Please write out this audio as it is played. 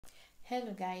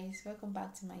Hello guys, welcome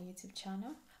back to my YouTube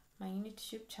channel. My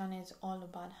YouTube channel is all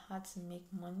about how to make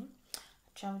money,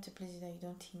 travel to places that you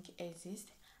don't think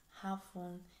exist, have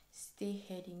fun, stay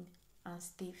healthy and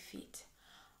stay fit.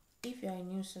 If you are a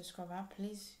new subscriber,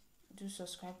 please do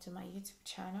subscribe to my YouTube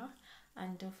channel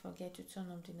and don't forget to turn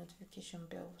on the notification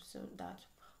bell so that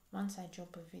once I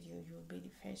drop a video you will be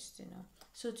the first to know.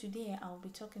 So today I'll be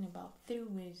talking about 3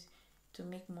 ways to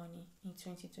make money in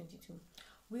 2022.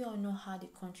 We all know how the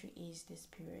country is this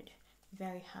period.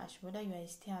 Very harsh. Whether you are a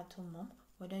stay-at-home mom,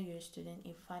 whether you're a student,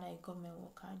 a father, a government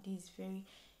worker, this is very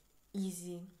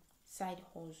easy side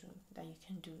hustle that you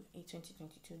can do in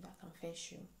 2022 that can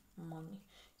fetch you money.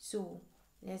 So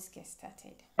let's get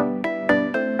started.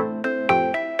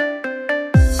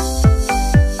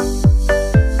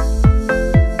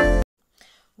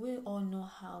 We all know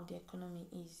how the economy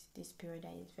is this period,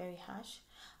 that is very harsh,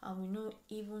 and we know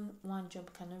even one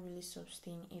job cannot really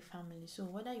sustain a family. So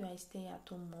whether you are a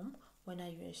stay-at-home mom, whether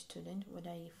you're a student,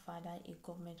 whether a father, a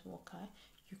government worker,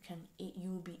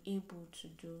 you will be able to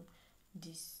do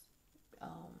this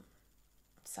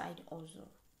side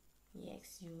hustle.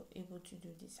 Yes, you're able to do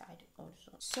this side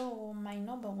also. So my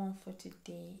number one for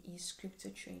today is crypto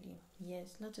trading.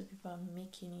 Yes, lots of people are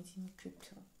making it in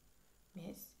crypto.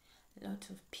 Yes, a lot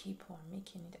of people are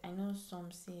making it. I know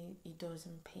some say it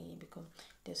doesn't pay because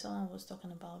there's someone was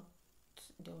talking about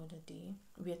the other day.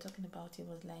 We are talking about it,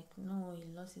 was like, no, he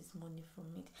lost his money from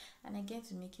it. And I get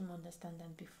to make him understand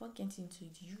that before getting into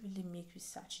it, do you really make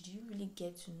research? Do you really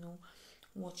get to know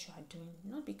what you are doing?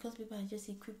 Not because people are just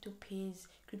say crypto pays,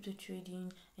 crypto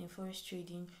trading and forex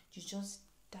trading, you just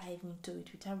dive into it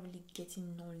without really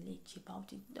getting knowledge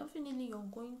about it. Definitely you're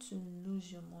going to lose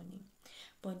your money.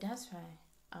 But that's why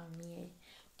I'm here.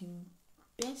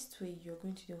 The best way you're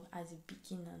going to do as a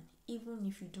beginner, even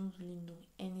if you don't really know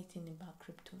anything about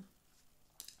crypto,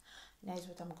 that is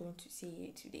what I'm going to say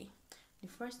here today. The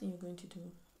first thing you're going to do,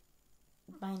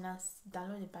 Binance,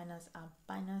 download the Binance app.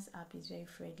 Binance app is very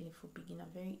friendly for beginner,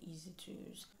 very easy to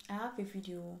use. I have a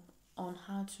video on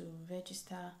how to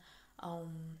register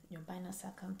your Binance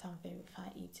account and verify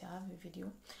it. I have a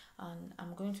video and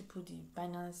I'm going to put the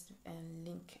Binance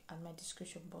link at my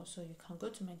description box, so you can go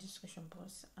to my description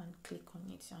box and click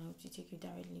on it and it will take you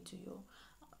directly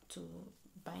to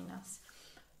Binance.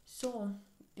 So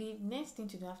the next thing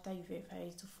to do after you verify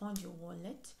is to fund your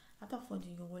wallet. After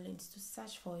funding your wallet, is to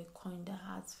search for a coin that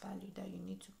has value that you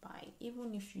need to buy.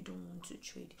 Even if you don't want to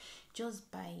trade, just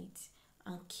buy it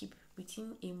and keep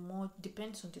within a month.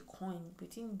 Depends on the coin,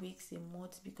 within weeks, a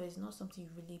month, because it's not something you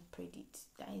really predict.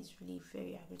 That is really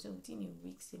very average. So within a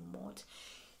weeks, a month,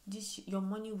 your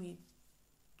money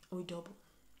will double.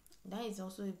 That is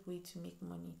also a way to make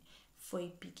money for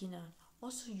a beginner.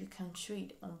 Also, you can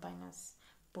trade on Binance,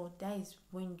 but that is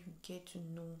when you get to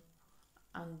know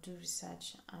and do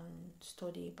research and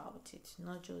study about it,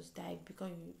 not just dive.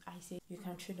 Because I say you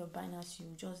can trade on Binance, you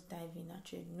just dive in and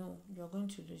trade. No, you're going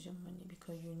to lose your money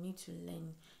because you need to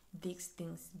learn these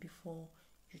things before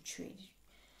you trade,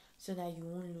 so that you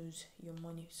won't lose your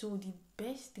money. So the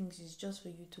best things is just for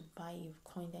you to buy a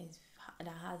coin that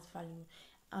has value,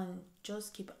 and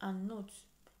just keep, and note,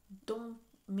 don't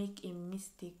make a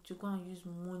mistake to go and use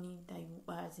money that you,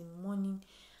 as in money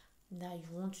that you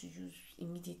want to use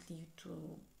immediately to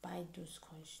buy those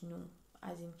coins. No,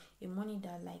 as in a money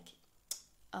that, like,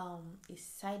 a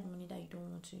side money that you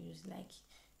don't want to use, like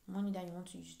money that you want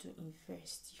to use to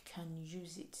invest, you can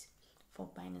use it for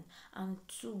Binance. And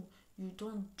two, you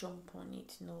don't jump on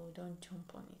it. No, don't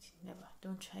jump on it, never.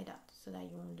 Don't try that, so that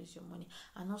you won't lose your money.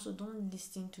 And also, don't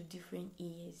listen to different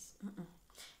ears.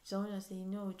 Someone will say,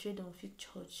 no, trade on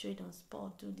futures, trade on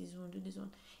spot, do this one, do this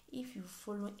one. If you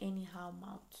follow anyhow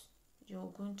mouth,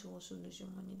 you're going to also lose your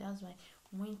money. That's why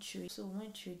when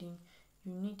trading,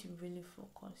 you need to really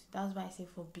focus. That's why I say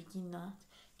for beginners,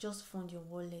 just fund your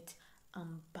wallet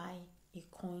and buy a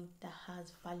coin that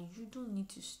has value. You don't need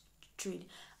to trade,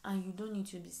 and you don't need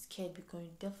to be scared, because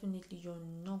definitely you're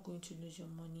not going to lose your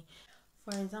money.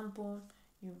 For example,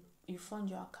 you fund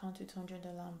your account with $100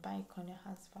 and buy a coin that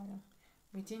has value.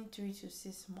 Within 3 to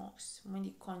 6 months, when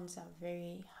the coins are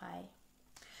very high,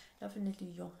 definitely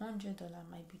your $100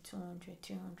 might be 200,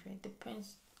 300,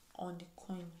 depends on the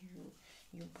coin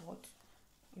you bought.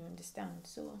 You understand?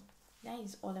 So that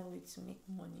is other way to make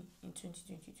money in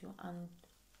 2022. And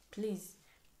please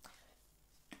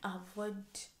avoid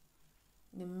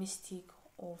the mistake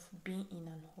of being in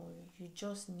an hurry. You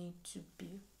just need to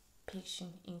be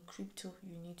patient. In crypto,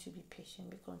 you need to be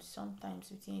patient, because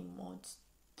sometimes within a month,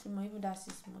 even that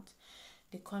 6 months,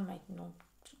 the coin might not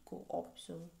go up.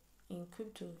 So in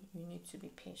crypto, you need to be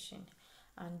patient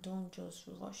and don't just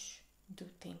rush, do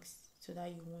things. so that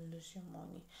you won't lose your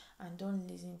money. And don't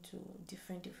listen to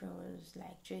different words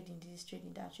like trading this,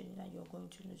 trading that, trading that. You're going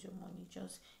to lose your money.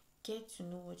 Just get to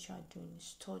know what you are doing,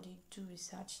 study, do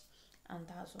research, and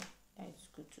that's all. That is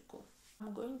good to go.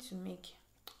 I'm going to make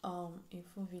a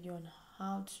full video on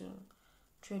how to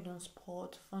trade on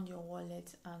spot, fund your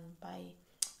wallet, and buy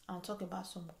and talk about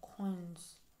some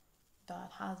coins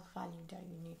that has value that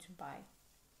you need to buy.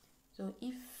 So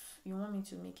if you want me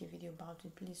to make a video about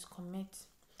it, please comment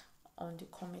on the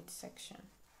comment section.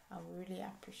 I would really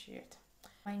appreciate.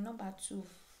 My number 2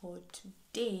 for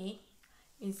today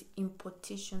is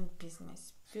importation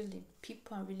business. Really,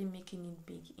 people are really making it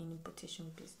big in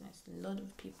importation business. A lot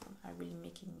of people are really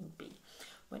making it big.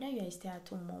 Whether you are a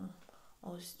stay-at-home mom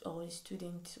or a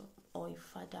student or a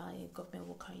father, a government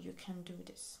worker, you can do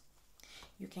this.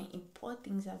 You can import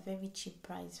things at very cheap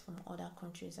price from other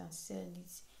countries and sell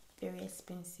it very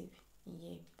expensive.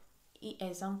 Yeah.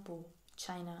 Example,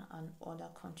 China and other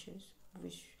countries,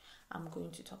 which I'm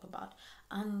going to talk about.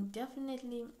 And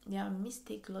definitely there are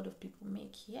mistakes a lot of people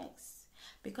make. Yes,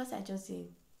 because I just say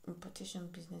importation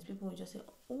business, people will just say,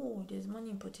 oh, there's money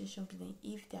in importation business,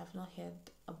 if they have not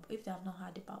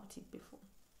heard about it before.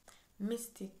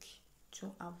 Mistake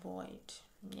to avoid.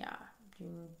 Yeah,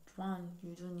 you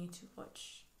don't need to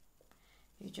watch.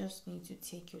 You just need to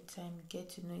take your time, get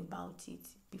to know about it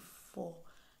before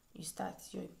you start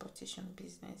your importation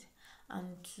business.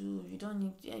 And 2, you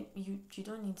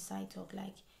don't need side talk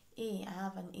like, hey, I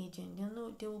have an agent.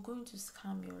 They were going to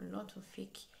scam you. A lot of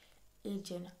fake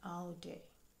agent out there,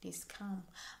 they scam,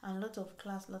 and a lot of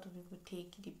people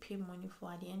they pay money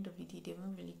for. At the end of the day, they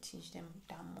won't really teach them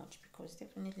that much, because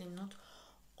definitely not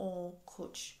all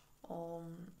coach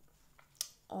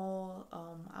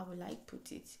I would like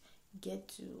put it, get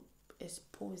to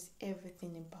expose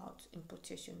everything about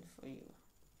importation for you.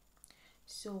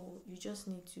 So you just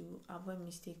need to avoid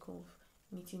mistake of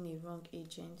meeting a wrong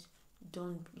agent.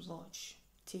 Don't rush.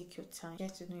 Take your time.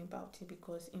 Get to know about it,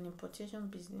 because in importation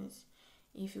business,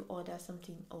 if you order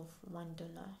something of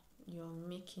 $1, you're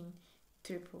making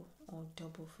triple or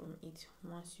double from it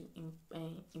once you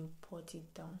import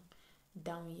it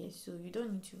down here. So you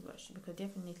don't need to rush, because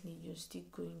definitely you're still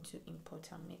going to import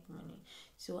and make money.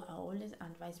 So I always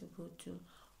advise people to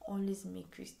always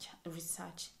make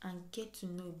research and get to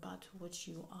know about what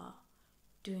you are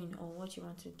doing or what you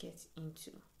want to get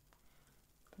into.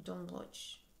 Don't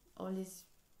rush. Always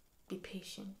be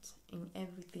patient in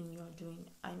everything you're doing.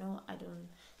 I know I don't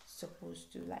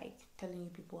supposed to like telling you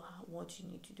people what you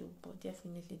need to do, but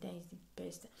definitely that is the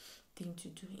best thing to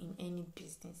do in any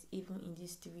business, even in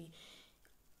these 3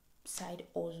 side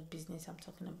hustle business I'm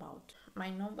talking about. My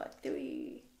number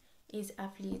 3 is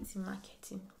affiliate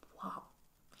marketing. Wow,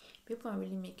 people are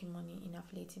really making money in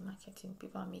affiliate marketing.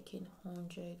 People are making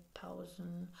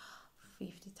 100,000,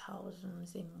 50,000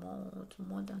 a month,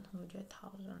 more than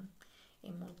 100,000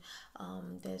 a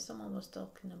month. There's someone was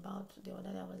talking about the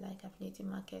other day. I was like, affiliate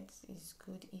markets is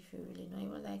good if you really know. It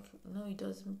was like, no, it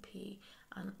doesn't pay,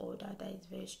 and all that is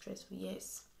very stressful.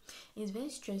 Yes, it's very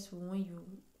stressful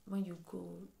when you go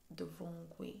the wrong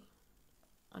way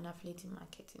on affiliate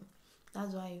marketing.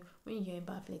 That's why when you're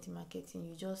about affiliate marketing,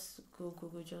 you just go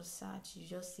Google, just search, you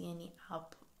just see any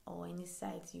app or any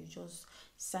site, you just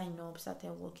sign up,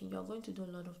 started working. You're going to do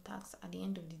a lot of tasks. At the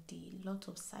end of the day, a lot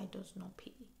of site does not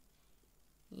pay.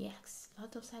 Yes, a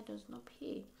lot of site does not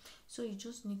pay. So you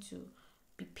just need to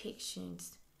be patient,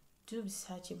 do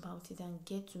research about it, and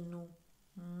get to know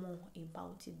more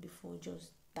about it before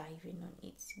just diving on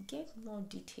it. Get more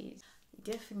details.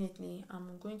 Definitely,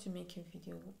 I'm going to make a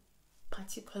video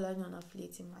particularly on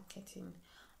affiliate marketing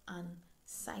and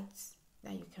sites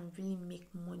that you can really make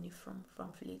money from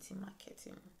affiliate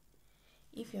marketing.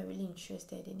 If you're really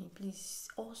interested in it, please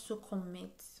also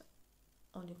comment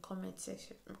on the comment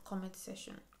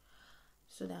section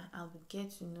so that I will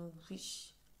get to know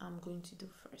which I'm going to do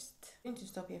first. I'm going to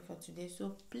stop here for today,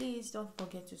 so please don't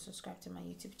forget to subscribe to my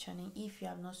YouTube channel. If you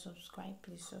have not subscribed,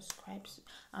 please subscribe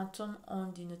and turn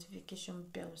on the notification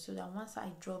bell so that once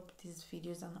I drop these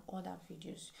videos and other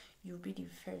videos, you'll be the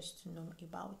first to know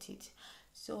about it.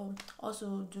 So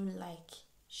also do like,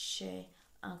 share,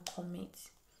 and comment.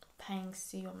 Thanks.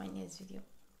 See you on my next video.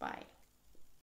 Bye.